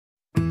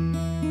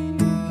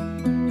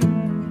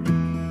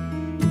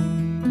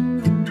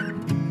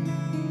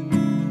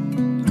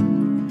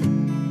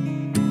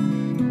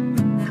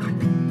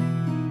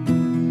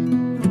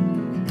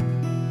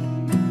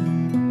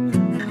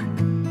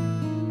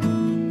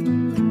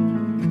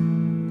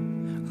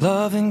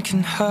Loving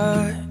can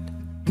hurt.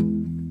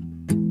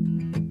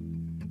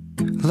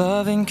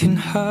 Loving can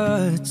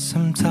hurt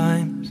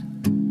sometimes,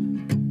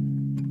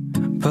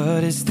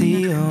 but it's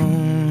the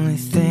only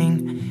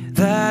thing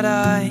that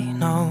I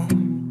know.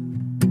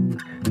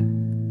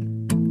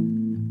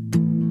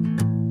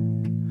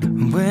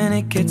 When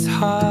it gets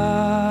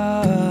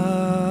hard,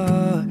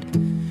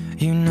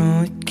 you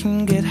know it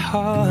can get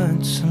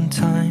hard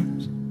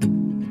sometimes.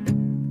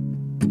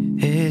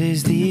 It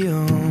is the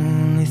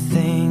only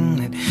thing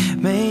that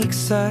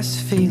makes us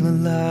feel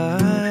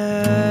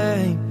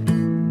alive.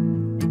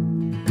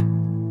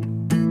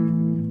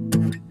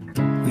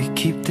 We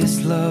keep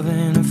this love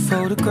in a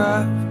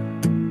photograph.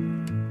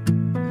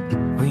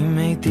 We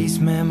made these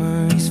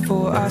memories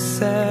for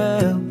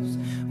ourselves,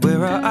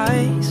 where our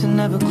eyes are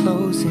never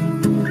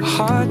closing, our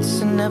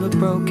hearts are never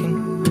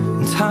broken,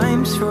 and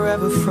time's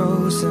forever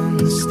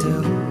frozen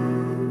still.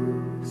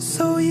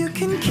 So you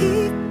can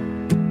keep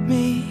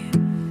me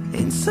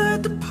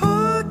inside the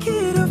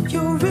pocket of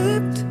your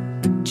ripped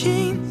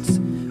jeans,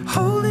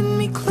 holding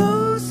me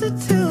closer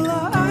till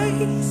our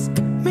eyes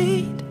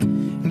meet.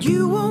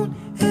 You won't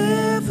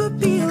ever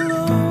be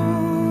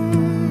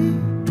alone.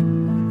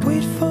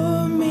 Wait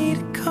for me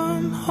to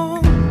come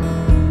home.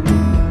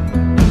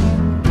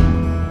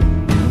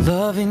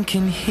 Loving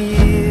can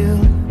heal.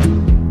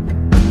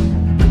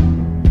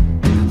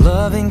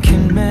 Loving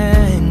can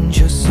mend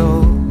your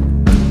soul,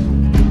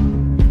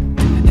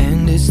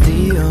 and it's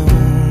the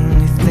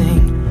only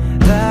thing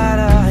that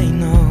I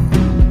know.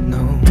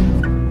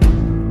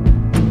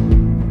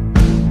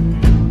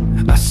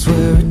 I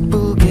swear it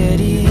will get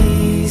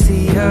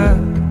easier.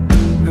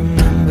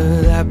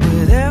 Remember that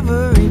with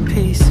every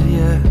piece of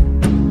you.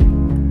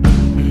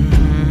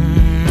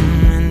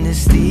 And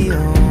it's the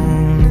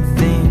only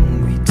thing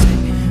we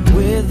take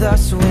with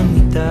us when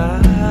we die.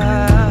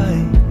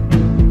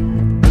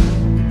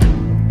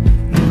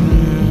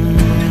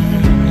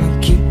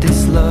 Keep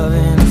this love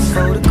in its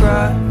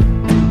photograph.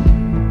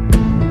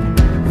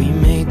 We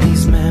made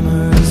these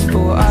memories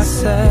for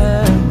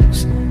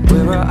ourselves,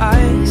 where our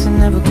eyes are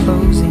never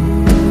closing,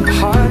 our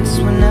hearts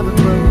were never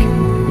broken,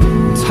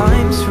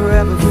 time's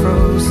forever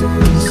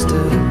frozen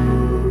still.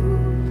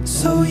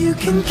 So you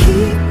can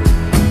keep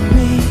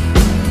me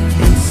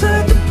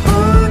inside the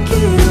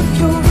pocket of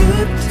your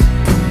ripped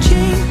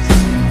jeans,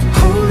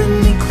 holding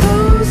me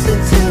closer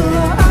till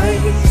our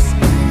eyes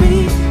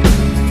meet.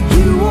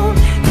 You won't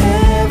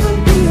ever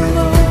be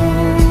alone.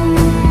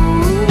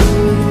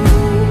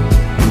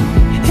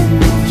 And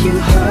if you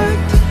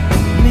hurt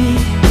me,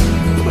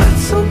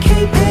 that's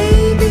okay,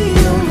 baby.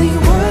 Only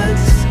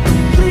words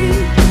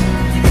bleed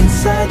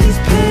inside these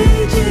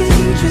pages.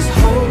 You just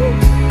hold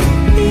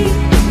me.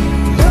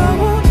 I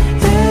won't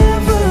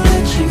ever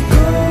let you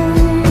go.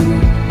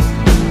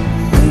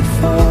 Wait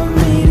for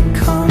me to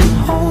come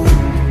home.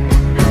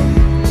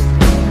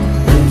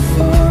 Wait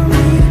for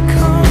me to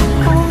come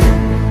home.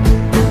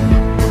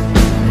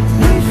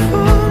 Wait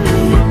for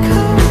me to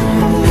come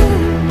home.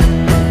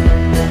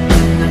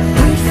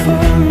 Wait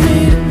for me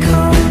to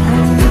come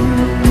home.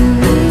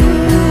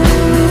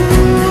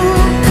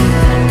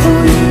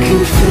 Oh, you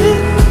can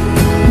fit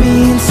me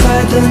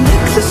inside the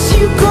necklace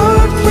you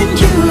got when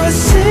you were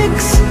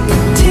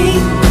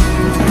 16,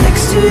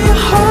 next to your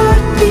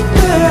heartbeat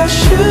where I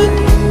should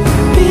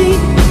be.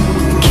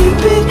 Keep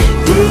it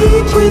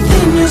deep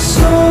within your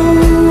soul.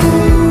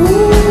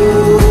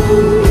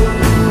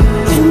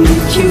 And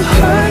if you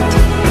hurt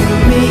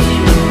me,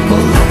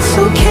 well, that's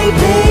okay,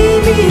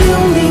 baby.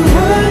 Only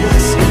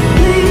words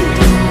bleed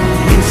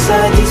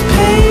inside these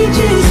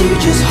pages. You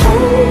just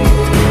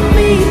hold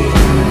me.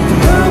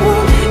 I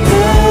won't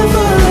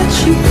ever let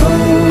you go.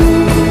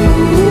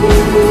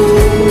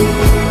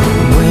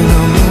 When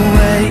I'm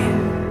away,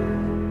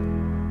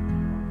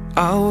 I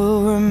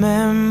will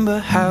remember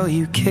how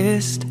you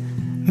kissed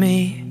me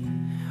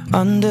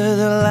under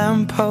the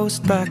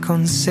lamppost back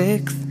on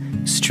 6th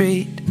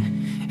Street,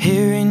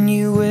 hearing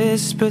you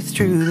whisper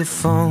through the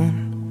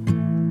phone.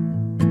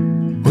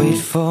 Wait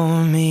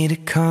for me to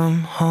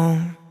come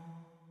home.